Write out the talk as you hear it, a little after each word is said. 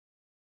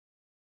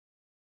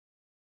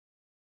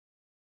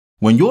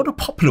When you're the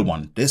popular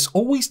one, there's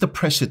always the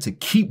pressure to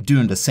keep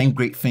doing the same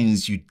great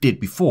things you did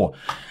before,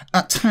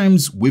 at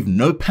times with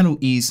no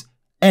penalties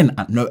and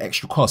at no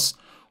extra cost,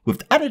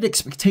 with added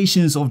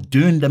expectations of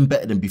doing them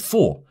better than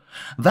before.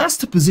 That's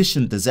the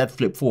position the Z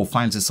Flip 4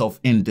 finds itself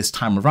in this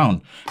time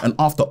around, and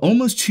after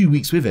almost 2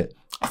 weeks with it,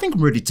 I think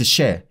I'm ready to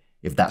share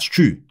if that's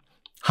true.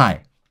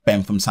 Hi,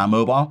 Ben from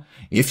SamMobile.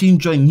 If you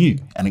enjoy new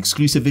and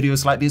exclusive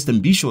videos like this, then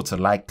be sure to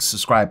like,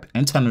 subscribe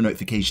and turn on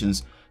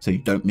notifications so you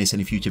don't miss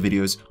any future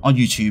videos on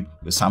YouTube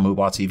with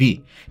SamMobile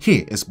TV.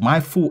 Here is my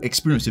full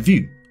experience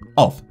review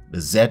of the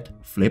Z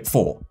Flip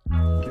 4.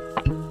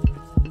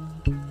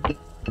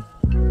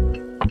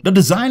 The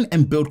design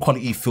and build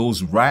quality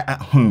feels right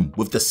at home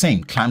with the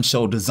same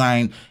clamshell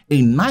design,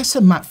 a nicer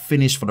matte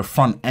finish for the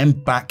front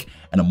and back,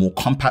 and a more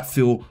compact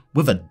feel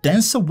with a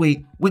denser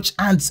weight which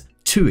adds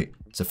to it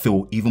to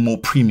feel even more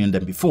premium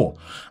than before.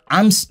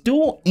 I'm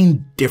still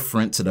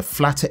indifferent to the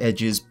flatter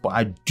edges, but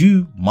I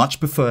do much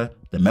prefer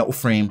the metal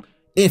frame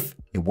if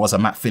it was a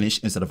matte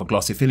finish instead of a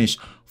glossy finish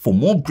for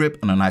more grip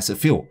and a nicer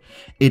feel.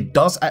 It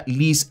does at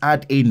least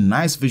add a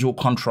nice visual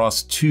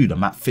contrast to the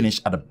matte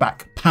finish at the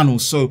back panel,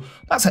 so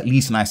that's at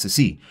least nice to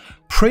see.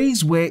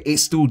 Praise where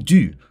it's still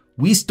due.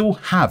 We still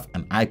have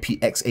an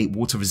IPX8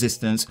 water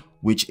resistance,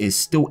 which is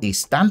still a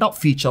standout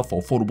feature for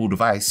a foldable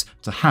device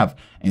to have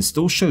and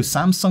still shows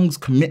Samsung's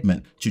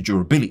commitment to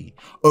durability.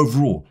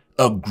 Overall,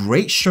 a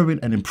great showing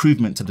and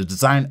improvement to the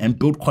design and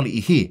build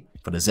quality here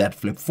for the Z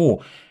Flip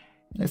 4.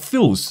 And it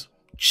feels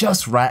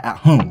just right at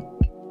home.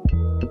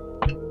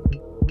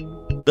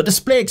 The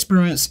display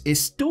experience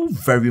is still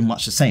very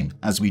much the same,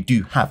 as we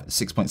do have a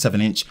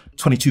 6.7-inch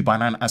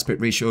 22:9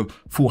 aspect ratio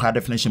full high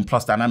definition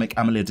plus dynamic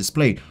AMOLED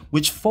display,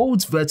 which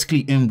folds vertically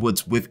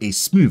inwards with a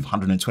smooth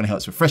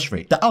 120Hz refresh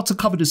rate. The outer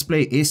cover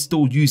display is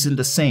still using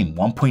the same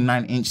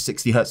 1.9-inch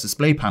 60Hz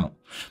display panel.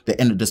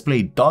 The inner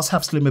display does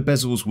have slimmer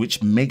bezels,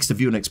 which makes the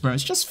viewing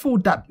experience just feel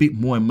that bit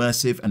more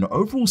immersive and the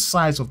overall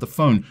size of the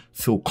phone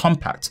feel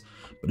compact.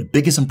 But the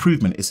biggest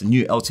improvement is the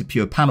new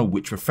LTPO panel,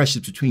 which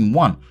refreshes between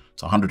 1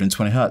 to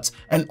 120Hz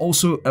and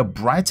also a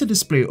brighter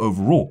display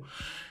overall.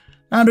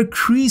 Now the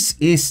crease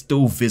is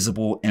still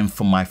visible, and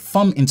for my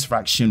thumb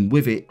interaction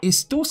with it is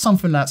still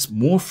something that's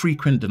more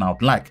frequent than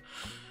I'd like.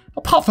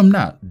 Apart from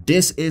that,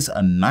 this is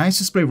a nice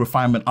display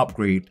refinement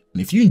upgrade,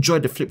 and if you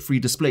enjoyed the Flip 3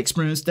 display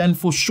experience, then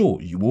for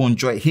sure you will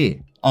enjoy it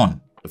here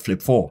on the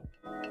Flip 4.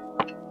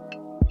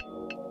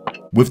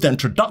 With the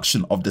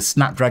introduction of the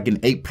Snapdragon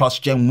 8 Plus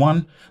Gen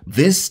 1,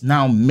 this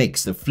now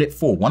makes the Flip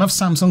 4 one of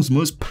Samsung's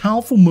most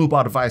powerful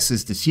mobile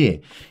devices this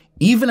year,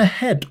 even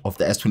ahead of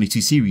the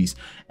S22 series,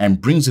 and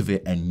brings with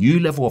it a new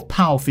level of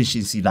power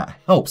efficiency that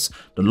helps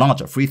the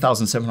larger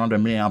 3700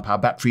 mAh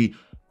battery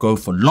go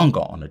for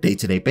longer on a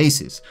day-to-day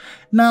basis.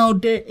 Now,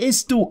 there is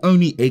still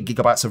only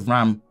 8GB of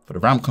RAM for the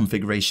RAM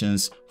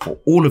configurations for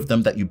all of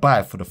them that you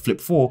buy for the Flip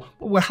 4,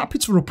 but we're happy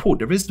to report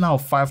there is now a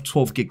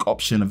 512GB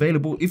option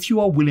available if you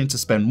are willing to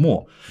spend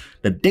more.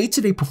 The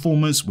day-to-day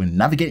performance when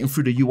navigating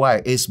through the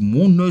UI is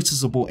more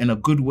noticeable in a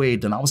good way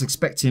than I was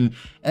expecting,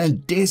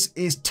 and this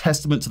is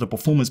testament to the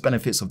performance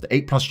benefits of the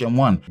 8 Plus Gen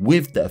 1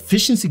 with the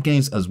efficiency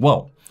gains as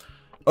well.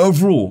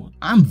 Overall,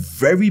 I'm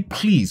very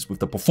pleased with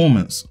the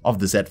performance of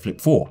the Z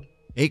Flip 4.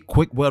 A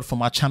quick word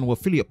from our channel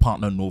affiliate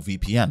partner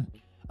NordVPN.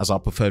 As our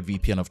preferred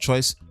VPN of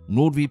choice,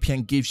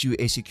 NordVPN gives you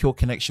a secure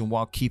connection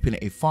while keeping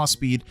a fast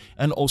speed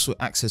and also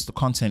access to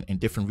content in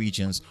different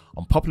regions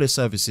on popular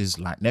services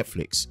like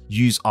Netflix.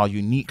 Use our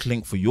unique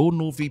link for your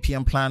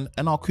NordVPN plan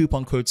and our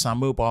coupon code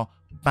SamMobile,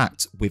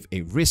 backed with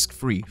a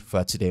risk-free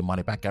 30-day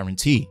money-back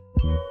guarantee.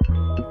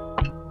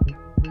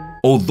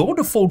 Although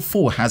the Fold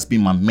 4 has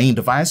been my main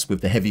device with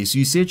the heaviest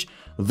usage,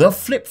 the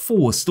Flip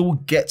 4 still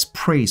gets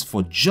praise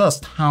for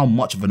just how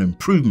much of an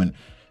improvement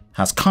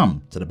has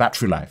come to the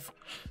battery life.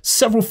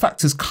 Several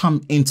factors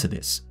come into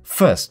this.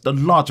 First, the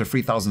larger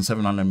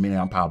 3700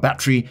 mAh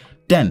battery,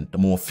 then the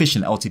more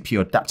efficient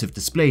LTPO adaptive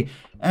display,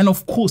 and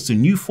of course the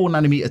new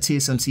 4nm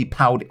TSMC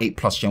powered 8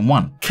 Plus Gen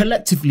 1.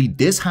 Collectively,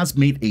 this has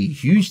made a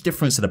huge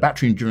difference to the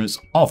battery endurance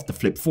of the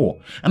Flip 4,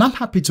 and I'm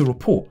happy to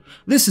report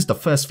this is the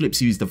first Flip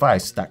series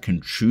device that can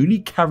truly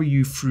carry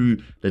you through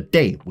the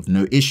day with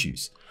no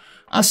issues.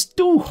 I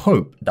still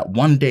hope that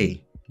one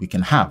day we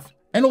can have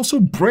and also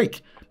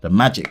break the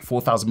magic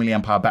 4000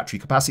 mAh battery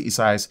capacity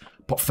size,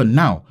 but for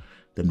now,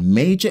 the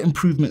major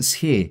improvements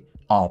here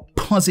are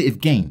positive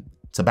gain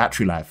to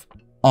battery life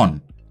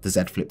on the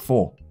Z Flip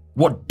 4.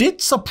 What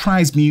did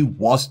surprise me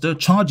was the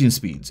charging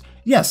speeds.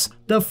 Yes,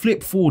 the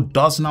Flip 4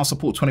 does now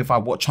support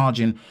 25-watt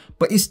charging,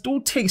 but it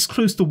still takes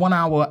close to 1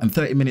 hour and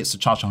 30 minutes to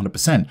charge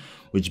 100%,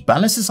 which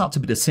balances out to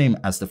be the same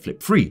as the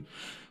Flip 3.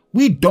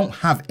 We don't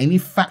have any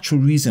factual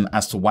reason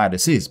as to why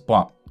this is,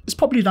 but it's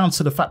probably down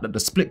to the fact that the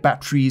split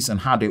batteries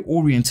and how they're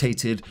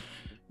orientated,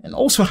 and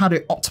also how they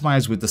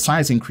optimize with the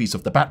size increase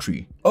of the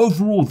battery.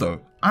 Overall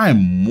though, I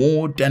am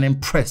more than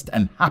impressed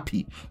and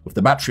happy with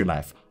the battery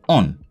life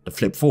on the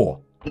Flip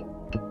 4.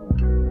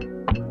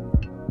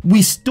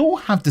 We still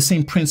have the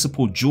same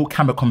principal dual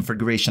camera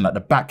configuration at the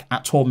back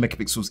at 12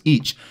 megapixels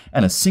each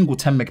and a single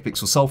 10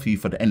 megapixel selfie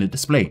for the inner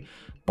display.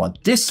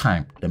 But this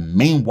time, the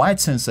main wide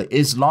sensor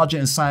is larger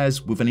in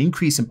size with an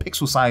increase in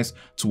pixel size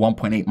to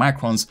 1.8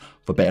 microns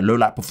for better low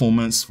light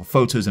performance for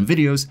photos and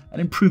videos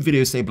and improved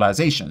video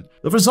stabilization.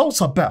 The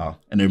results are better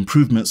and the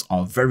improvements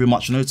are very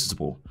much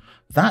noticeable.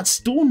 That's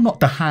still not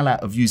the highlight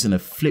of using a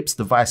Flip's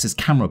device's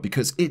camera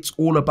because it's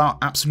all about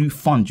absolute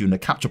fun during the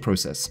capture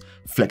process,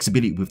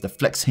 flexibility with the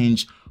flex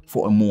hinge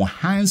for a more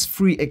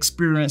hands-free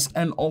experience,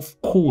 and of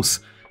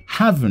course,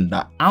 having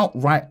that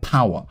outright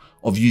power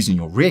of using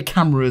your rear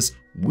cameras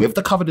with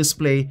the cover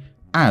display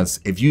as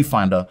a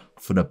viewfinder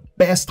for the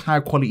best high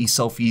quality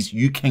selfies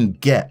you can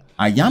get.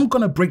 I am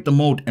gonna break the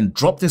mold and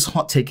drop this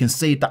hot take and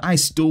say that I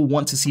still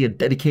want to see a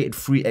dedicated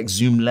 3x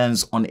zoom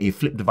lens on a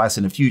Flip device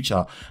in the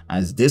future,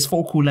 as this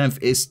focal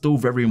length is still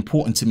very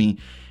important to me,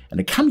 and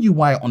the camera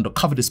UI on the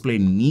cover display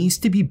needs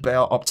to be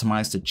better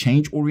optimized to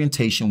change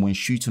orientation when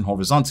shooting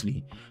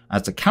horizontally,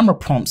 as the camera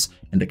prompts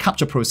in the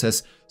capture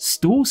process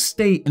still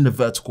stay in the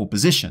vertical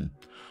position.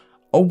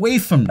 Away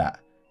from that,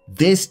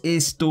 this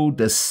is still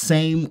the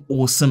same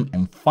awesome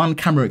and fun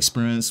camera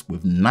experience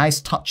with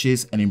nice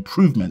touches and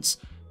improvements,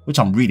 which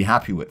I'm really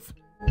happy with.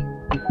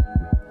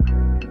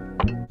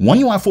 One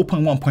UI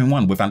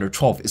 4.1.1 with Android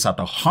 12 is at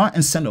the heart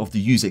and center of the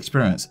user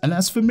experience, and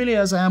as familiar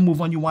as I am with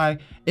One UI,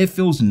 it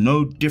feels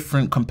no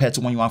different compared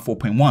to One UI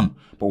 4.1,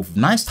 but with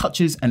nice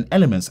touches and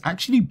elements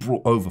actually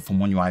brought over from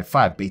One UI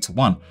 5 Beta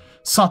 1,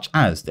 such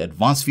as the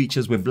advanced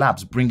features with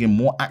labs bringing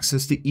more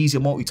access to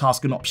easier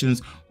multitasking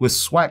options with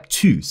swipe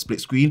to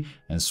split screen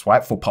and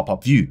swipe for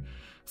pop-up view,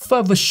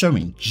 further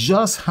showing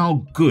just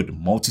how good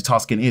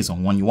multitasking is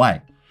on One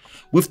UI.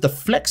 With the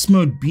flex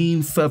mode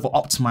being further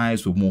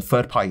optimized with more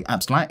third-party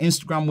apps like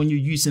Instagram when you're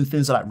using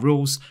things like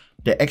Reels,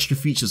 the extra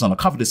features on the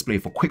cover display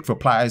for quick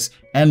replies,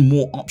 and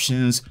more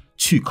options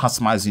to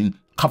customizing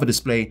cover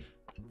display,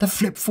 the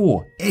Flip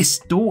 4 is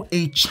still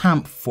a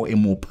champ for a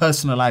more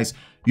personalized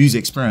user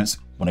experience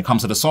when it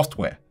comes to the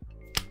software.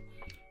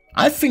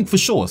 I think for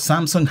sure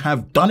Samsung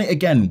have done it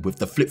again with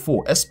the Flip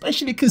 4,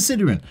 especially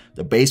considering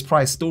the base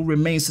price still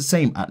remains the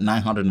same at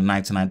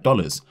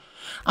 $999.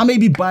 I may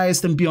be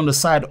biased and be on the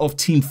side of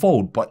Team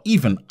Fold, but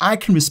even I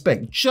can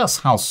respect just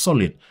how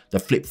solid the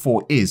Flip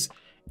 4 is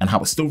and how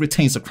it still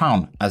retains the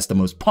crown as the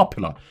most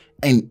popular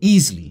and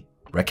easily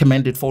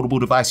recommended foldable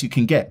device you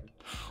can get.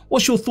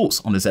 What's your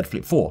thoughts on the Z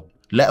Flip 4?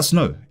 Let us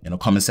know in the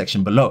comment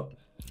section below.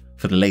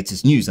 For the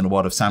latest news in the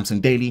world of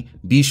Samsung Daily,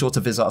 be sure to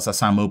visit us at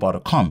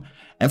SamMobile.com.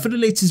 And for the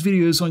latest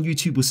videos on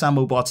YouTube with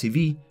SamMobile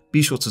TV,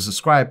 be sure to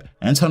subscribe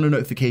and turn on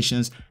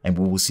notifications, and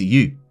we will see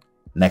you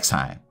next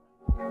time.